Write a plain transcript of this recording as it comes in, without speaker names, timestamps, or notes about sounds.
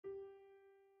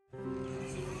We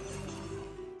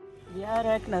are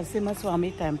at Narasimha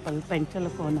Swami Temple,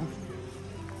 Penchalakona.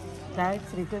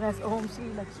 That's written as Om Shri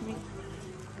Lakshmi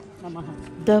Namaha.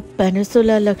 The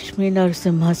Peninsula Lakshmi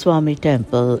Narasimha Swami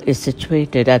Temple is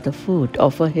situated at the foot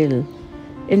of a hill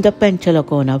in the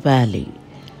Penchalakona Valley.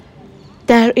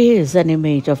 There is an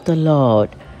image of the Lord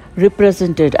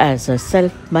represented as a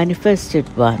self-manifested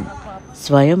one,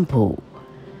 Swayambhu.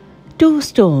 2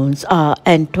 stones are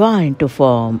entwined to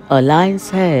form a lion's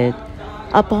head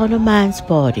upon a man's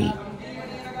body.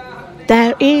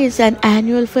 There is an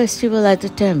annual festival at the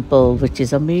temple, which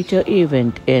is a major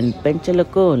event in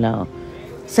Penchalakona,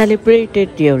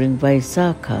 celebrated during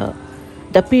Vaisakha,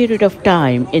 the period of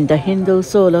time in the Hindu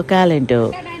solar calendar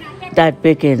that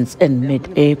begins in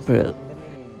mid-April.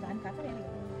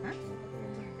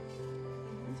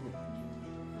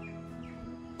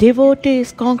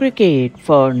 Devotees congregate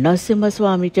for Narasimha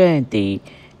Swami Jayanti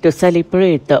to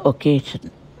celebrate the occasion.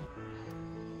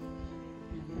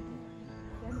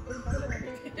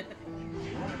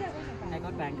 I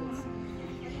got bangles.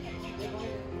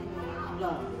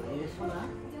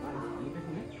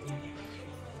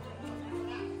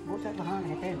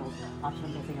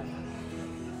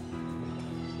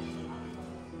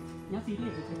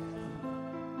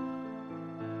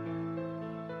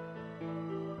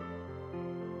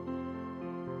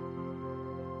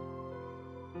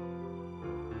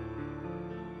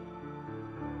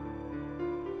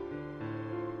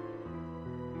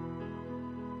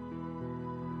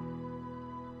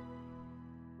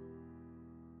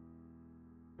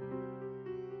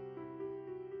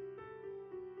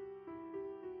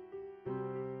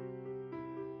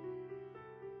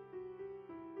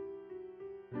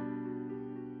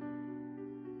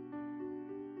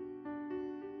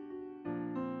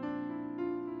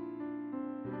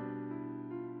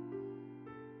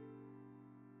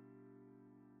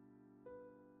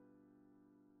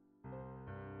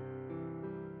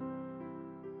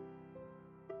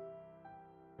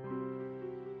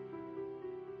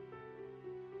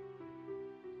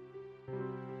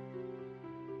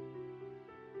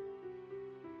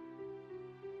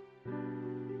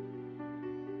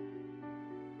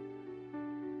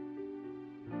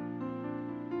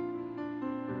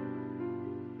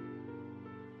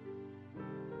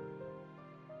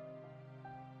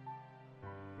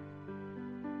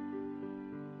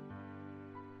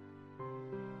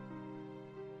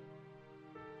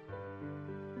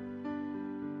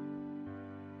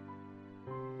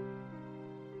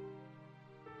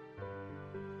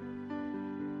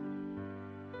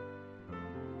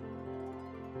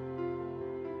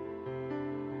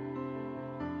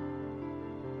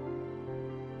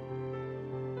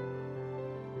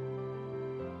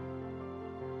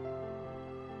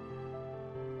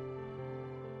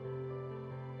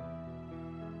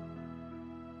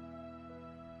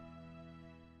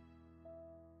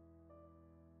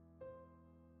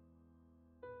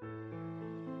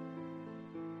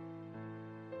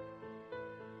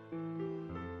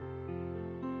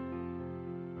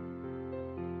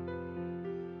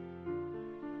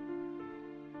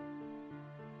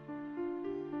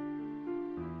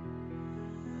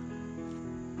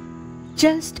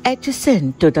 Just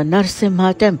adjacent to the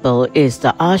Narasimha temple is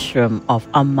the ashram of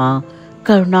Amma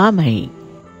Karunamayi.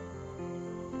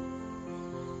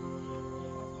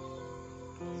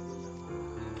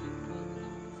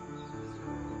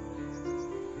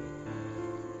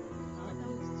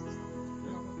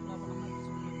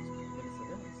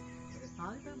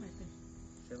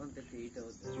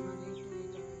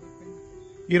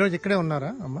 ఈరోజు ఇక్కడే ఉన్నారా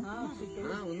అమ్మ?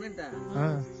 ఉందంట.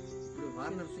 ఇప్పుడు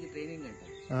farmers కి training అంట.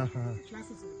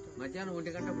 మధ్యాహ్నం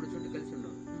 1 గంట అప్పుడు చుట్టూ కలిసి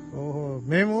ఉన్నాం. ఓహో,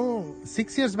 మేము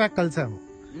 6 years బ్యాక్ కలిసాము.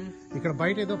 ఇక్కడ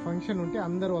బయట ఏదో ఫంక్షన్ ఉంటే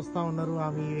అందరు వస్తా ఉన్నారు,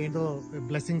 ఆమె ఏదో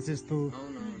బ్లెస్సింగ్స్ ఇస్తూ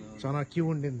చాలా క్యూ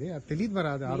ఉండింది. అది తెలియదు మరి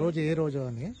అది ఆ రోజు ఏ రోజు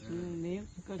అని,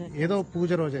 ఏదో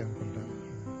పూజ రోజే అనుకుంటా.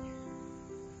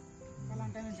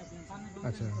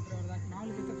 అచ్చా,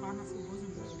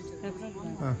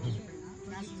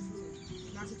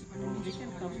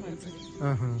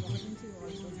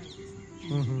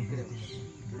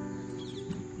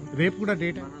 రేపు కూడా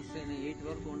డేట్ 8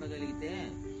 వరకు ఉండగలిగితే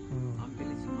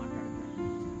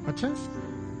అచ్చా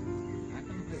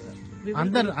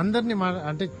అందరినీ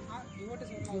అంటే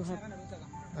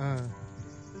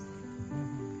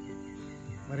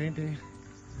మరేంటి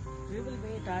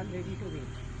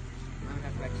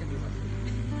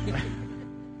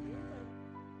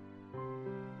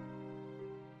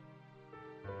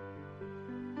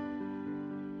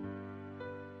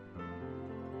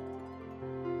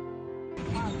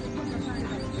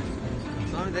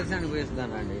స్వామి దర్శనానికి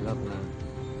పోయిస్తాను అండి లోపల.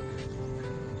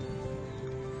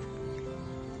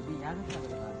 యాగశాల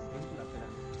కదా టెంపుల్ అక్కడ.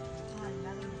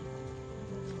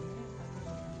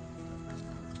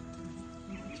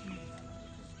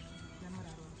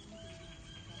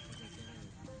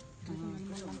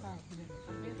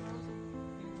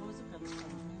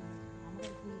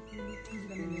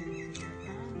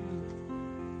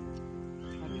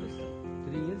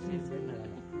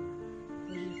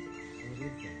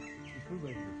 ఇప్పుడు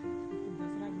బయట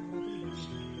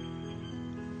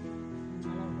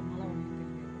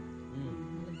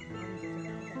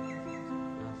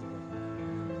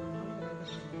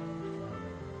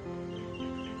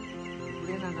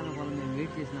ఇప్పుడేనంటే వాళ్ళు మేము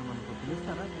వెయిట్ చేసినాం అనుకో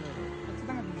పిలుస్తారా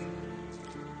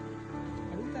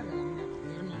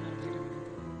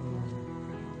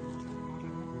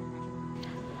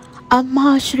Amma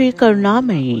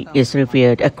Karunamayi is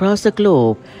revered across the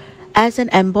globe as an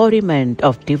embodiment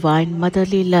of divine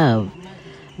motherly love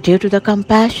due to the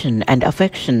compassion and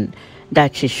affection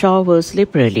that she showers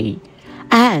liberally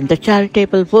and the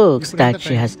charitable works that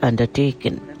she has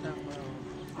undertaken.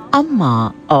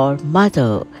 Amma, or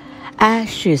Mother, as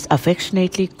she is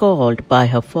affectionately called by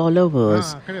her followers,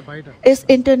 is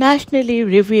internationally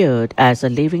revered as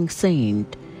a living saint,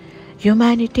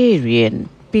 humanitarian,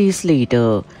 peace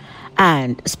leader,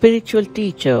 and spiritual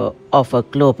teacher of a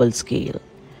global scale.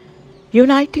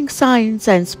 Uniting science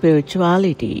and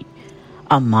spirituality,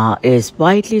 Amma is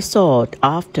widely sought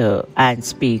after and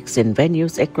speaks in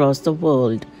venues across the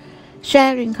world,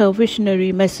 sharing her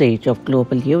visionary message of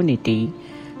global unity,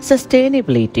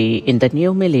 sustainability in the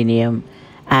new millennium,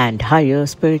 and higher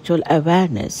spiritual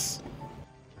awareness.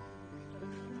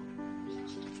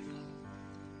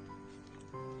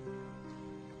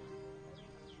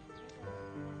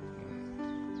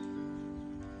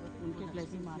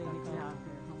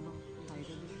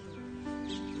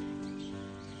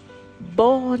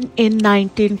 Born in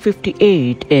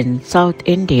 1958 in South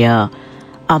India,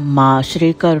 Amma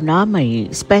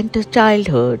Karunamayi spent her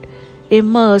childhood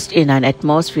immersed in an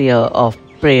atmosphere of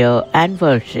prayer and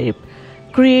worship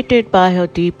created by her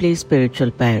deeply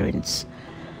spiritual parents.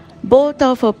 Both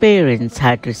of her parents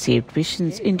had received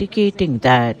visions indicating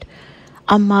that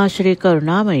Amma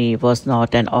Karunamayi was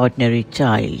not an ordinary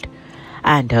child,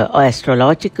 and her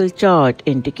astrological chart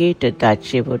indicated that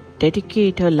she would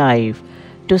dedicate her life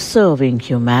to serving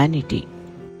humanity.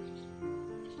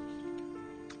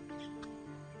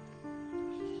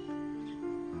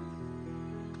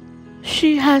 She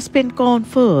has been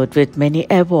conferred with many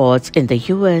awards in the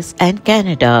US and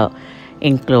Canada,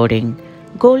 including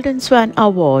Golden Swan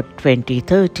Award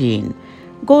 2013,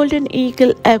 Golden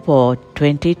Eagle Award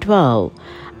 2012,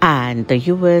 and the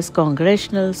US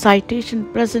Congressional Citation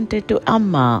presented to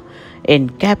Amma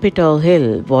in Capitol Hill,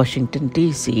 Washington,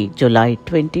 D.C., July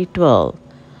 2012.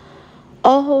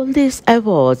 All these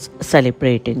awards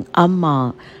celebrating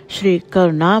Amma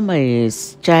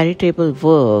Karunamayi's charitable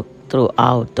work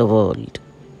throughout the world.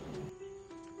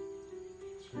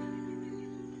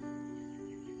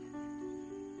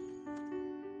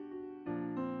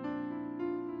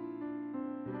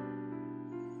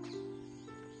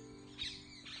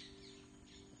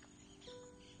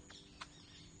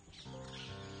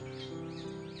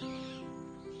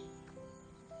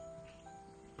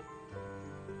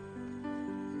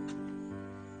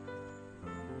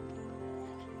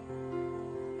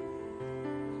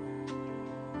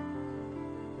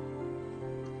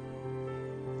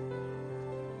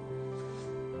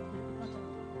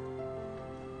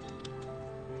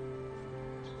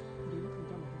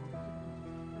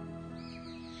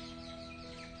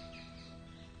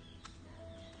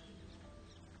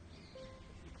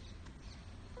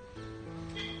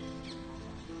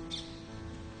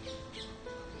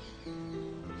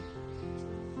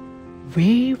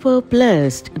 We were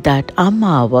blessed that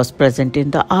Amma was present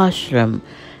in the ashram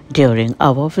during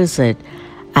our visit,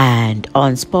 and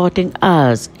on spotting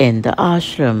us in the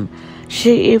ashram,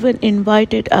 she even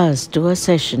invited us to a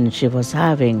session she was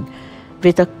having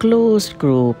with a closed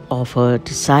group of her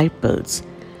disciples.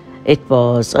 It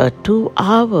was a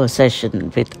 2-hour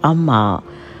session with Amma,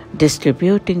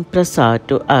 distributing prasad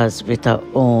to us with her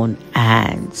own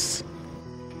hands.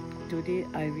 Today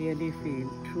I really feel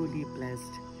truly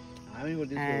blessed.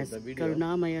 As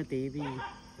Karunamaya Devi,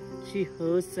 she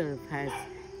herself has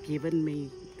given me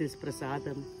this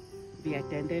prasadam. We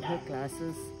attended her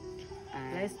classes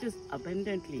and blessed us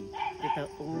abundantly with her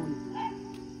own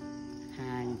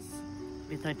hands,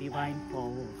 with her divine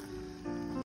power.